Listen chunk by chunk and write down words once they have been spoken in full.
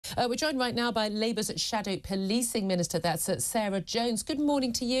We're joined right now by Labour's Shadow Policing Minister, that's Sarah Jones. Good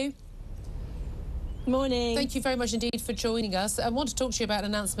morning to you. Morning. Thank you very much indeed for joining us. I want to talk to you about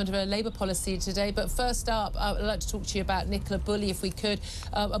an announcement of a Labour policy today, but first up, I'd like to talk to you about Nicola Bulley, if we could.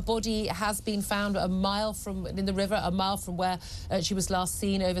 A body has been found in the river, a mile from where she was last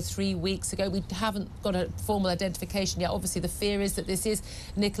seen over 3 weeks ago. We haven't got a formal identification yet. Obviously, the fear is that this is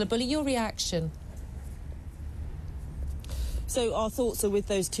Nicola Bulley. Your reaction? So our thoughts are with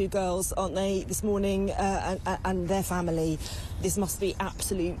those two girls, aren't they, this morning, and their family. This must be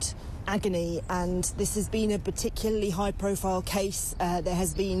absolute agony, and this has been a particularly high-profile case. There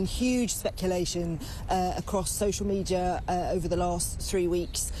has been huge speculation across social media over the last 3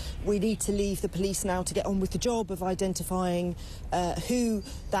 weeks. We need to leave the police now to get on with the job of identifying who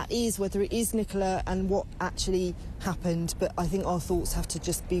that is, whether it is Nicola, and what actually happened. But I think our thoughts have to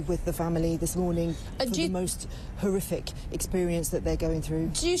just be with the family this morning for the most horrific experience that they're going through.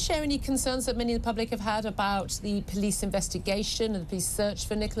 Do you share any concerns that many of the public have had about the police investigation and the police search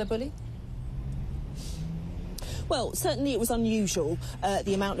for Nicola Bulley? Well, certainly it was unusual,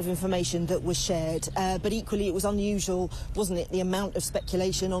 the amount of information that was shared, but equally it was unusual, wasn't it, the amount of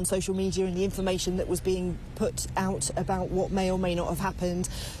speculation on social media and the information that was being put out about what may or may not have happened.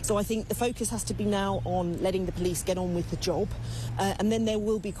 So I think the focus has to be now on letting the police get on with the job, and then there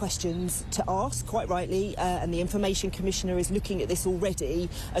will be questions to ask, quite rightly, and the Information Commissioner is looking at this already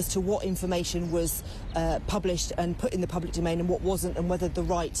as to what information was published and put in the public domain and what wasn't, and whether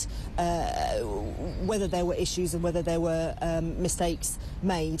whether there were issues and whether there were mistakes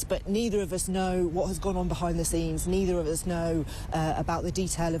made. But neither of us know what has gone on behind the scenes. Neither of us know about the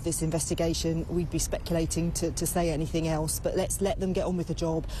detail of this investigation. We'd be speculating to say anything else, but let's let them get on with the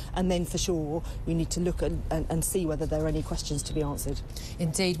job, and then for sure we need to look and see whether there are any questions to be answered.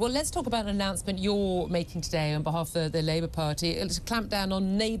 Indeed. Well, let's talk about an announcement you're making today on behalf of the Labour Party. It's a clampdown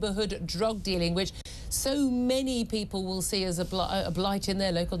on neighbourhood drug dealing, which so many people will see as a blight in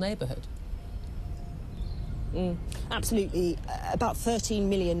their local neighbourhood. Absolutely. About 13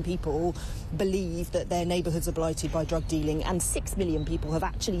 million people believe that their neighbourhoods are blighted by drug dealing, and 6 million people have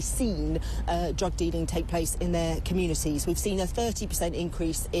actually seen drug dealing take place in their communities. We've seen a 30%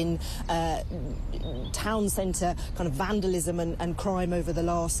 increase in town centre kind of vandalism and crime over the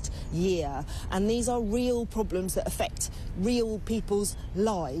last year, and these are real problems that affect real people's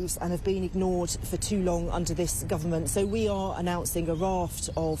lives and have been ignored for too long under this government. So we are announcing a raft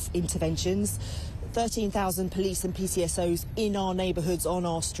of interventions. 13,000 police and PCSOs in our neighbourhoods, on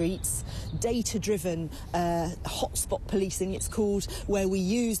our streets, data-driven hotspot policing, it's called, where we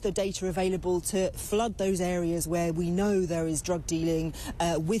use the data available to flood those areas where we know there is drug dealing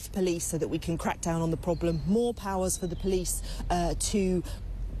with police so that we can crack down on the problem. More powers for the police to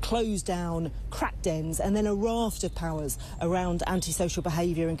close down crack dens, and then a raft of powers around antisocial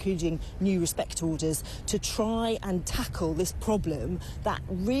behaviour, including new respect orders, to try and tackle this problem that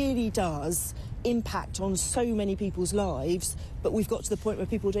really does impact on so many people's lives, but we've got to the point where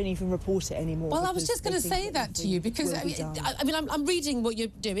people don't even report it anymore. Well, I was just going to say that to you, because I'm reading what you're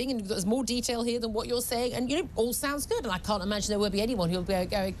doing, and there's more detail here than what you're saying, and all sounds good, and I can't imagine there will be anyone who'll be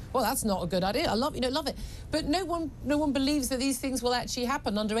going, well, that's not a good idea. I love it, but no one believes that these things will actually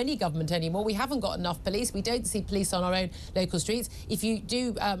happen under any government anymore. We haven't got enough police. We don't see police on our own local streets. If you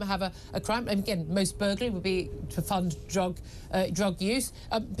do have a crime, and again, most burglary would be to fund drug use.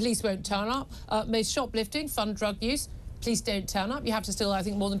 Police won't turn up. Most shoplifting, fund drug use. Police don't turn up. You have to steal, I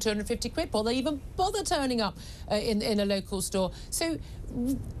think, more than 250 quid before they even bother turning up in a local store. So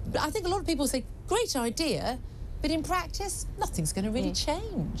I think a lot of people say, great idea, but in practice, nothing's going to really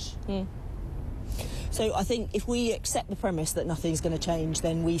change. So I think if we accept the premise that nothing's going to change,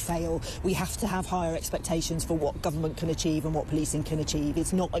 then we fail. We have to have higher expectations for what government can achieve and what policing can achieve.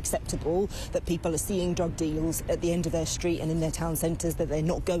 It's not acceptable that people are seeing drug deals at the end of their street and in their town centres, that they're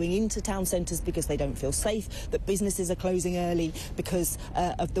not going into town centres because they don't feel safe, that businesses are closing early because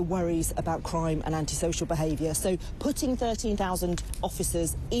of the worries about crime and antisocial behaviour. So putting 13,000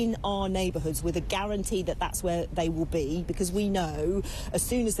 officers in our neighbourhoods with a guarantee that that's where they will be, because we know as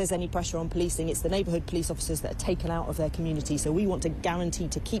soon as there's any pressure on policing, it's the neighbourhood police officers that are taken out of their community. So we want to guarantee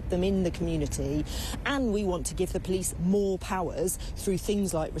to keep them in the community, and we want to give the police more powers through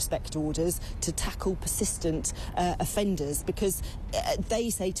things like respect orders to tackle persistent offenders, because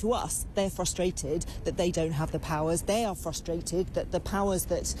they say to us they're frustrated that they don't have the powers. They are frustrated that the powers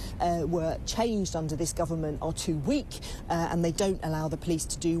that were changed under this government are too weak, and they don't allow the police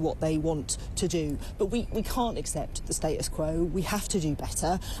to do what they want to do. But we can't accept the status quo. We have to do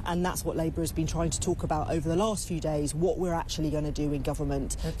better, and that's what Labour has been trying to talk about over the last few days, what we're actually going to do in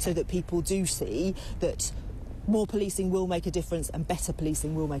government, so that people do see that more policing will make a difference, and better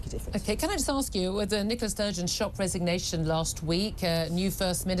policing will make a difference. OK, can I just ask you, with Nicola Sturgeon's shock resignation last week, new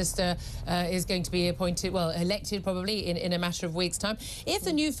First Minister is going to be appointed, well, elected probably in a matter of weeks' time. If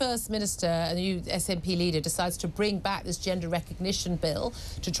the new First Minister and the new SNP leader decides to bring back this gender recognition bill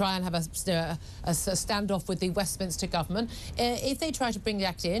to try and have a standoff with the Westminster government, if they try to bring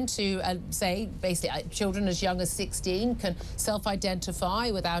that in to say, basically, children as young as 16 can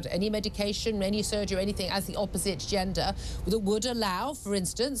self-identify without any medication, any surgery, or anything as the opposite gender, that would allow, for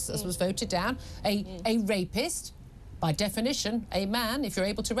instance, as was voted down, a rapist, by definition, a man, if you're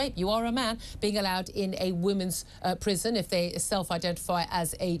able to rape, you are a man, being allowed in a women's prison if they self-identify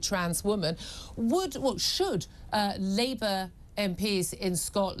as a trans woman. Should Labour MPs in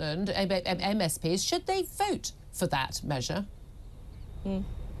Scotland, MSPs, should they vote for that measure?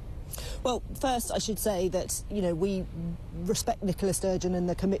 Well, first I should say that, you know, we respect Nicola Sturgeon and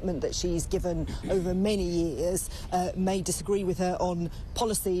the commitment that she's given over many years. May disagree with her on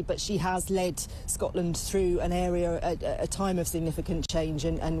policy, but she has led Scotland through an area at a time of significant change,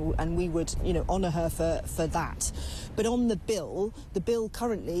 and we would, you know, honour her for that. But on the bill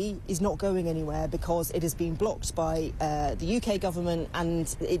currently is not going anywhere because it has been blocked by the UK government,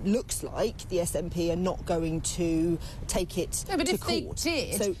 and it looks like the SNP are not going to take it to court. But if they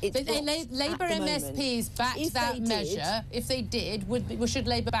did, so Labour MSPs backed that measure. If they did, should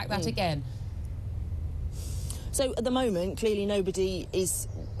Labour back that again? So at the moment, clearly nobody is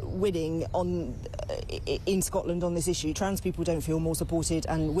winning in Scotland on this issue. Trans people don't feel more supported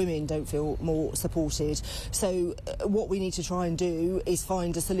and women don't feel more supported. So what we need to try and do is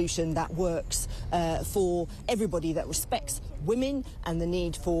find a solution that works for everybody, that respects women and the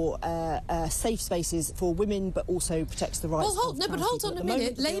need for safe spaces for women, but also protects the rights of trans people. Hold on a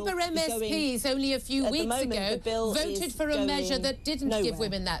minute. Labour MSPs only a few weeks ago voted for a measure that didn't give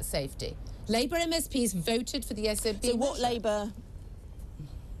women that safety. Labour MSPs voted for the SNP. So what Labour...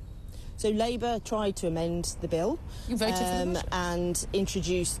 So Labour tried to amend the bill. You voted for the measure. And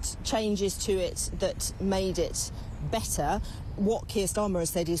introduced changes to it that made it better. What Keir Starmer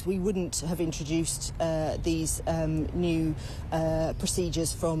has said is we wouldn't have introduced these new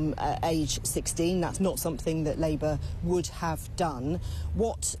procedures from age 16. That's not something that Labour would have done.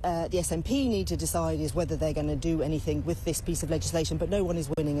 What the SNP need to decide is whether they're going to do anything with this piece of legislation. But no one is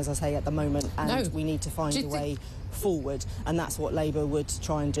winning, as I say, at the moment, and we need to find a way forward, and that's what Labour would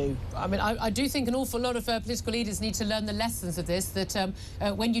try and do. I mean, I do think an awful lot of political leaders need to learn the lessons of this, that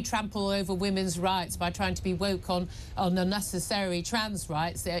when you trample over women's rights by trying to be woke on unnecessary trans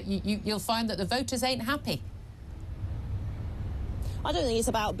rights, you'll find that the voters ain't happy. I don't think it's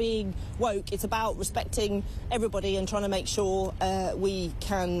about being woke. It's about respecting everybody and trying to make sure we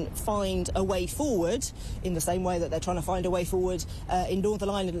can find a way forward in the same way that they're trying to find a way forward in Northern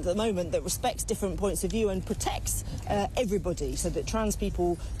Ireland at the moment, that respects different points of view and protects everybody, so that trans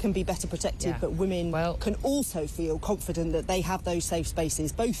people can be better protected, but women can also feel confident that they have those safe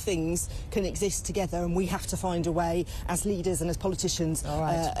spaces. Both things can exist together, and we have to find a way as leaders and as politicians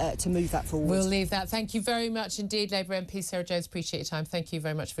to move that forward. We'll leave that. Thank you very much indeed, Labour MP Sarah Jones. Appreciate your time. Thank you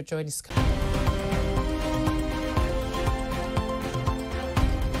very much for joining us.